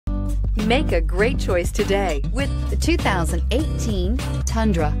Make a great choice today with the 2018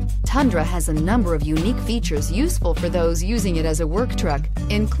 Tundra. Tundra has a number of unique features useful for those using it as a work truck,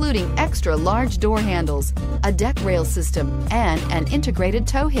 including extra large door handles, a deck rail system, and an integrated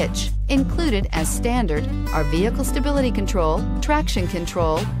tow hitch. Included as standard are vehicle stability control, traction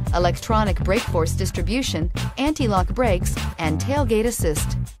control, electronic brake force distribution, anti-lock brakes, and tailgate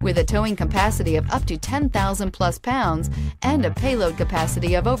assist. With a towing capacity of up to 10,000 plus pounds and a payload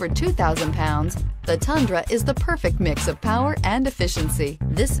capacity of over 2,000 pounds, the Tundra is the perfect mix of power and efficiency.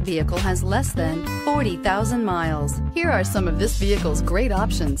 This vehicle has less than 40,000 miles. Here are some of this vehicle's great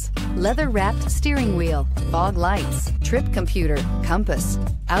options: leather-wrapped steering wheel, fog lights, trip computer, compass,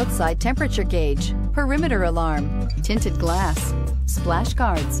 outside temperature gauge, perimeter alarm, tinted glass, splash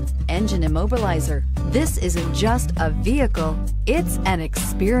guards, engine immobilizer. This isn't just a vehicle, it's an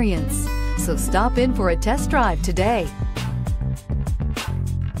experience. So stop in for a test drive today.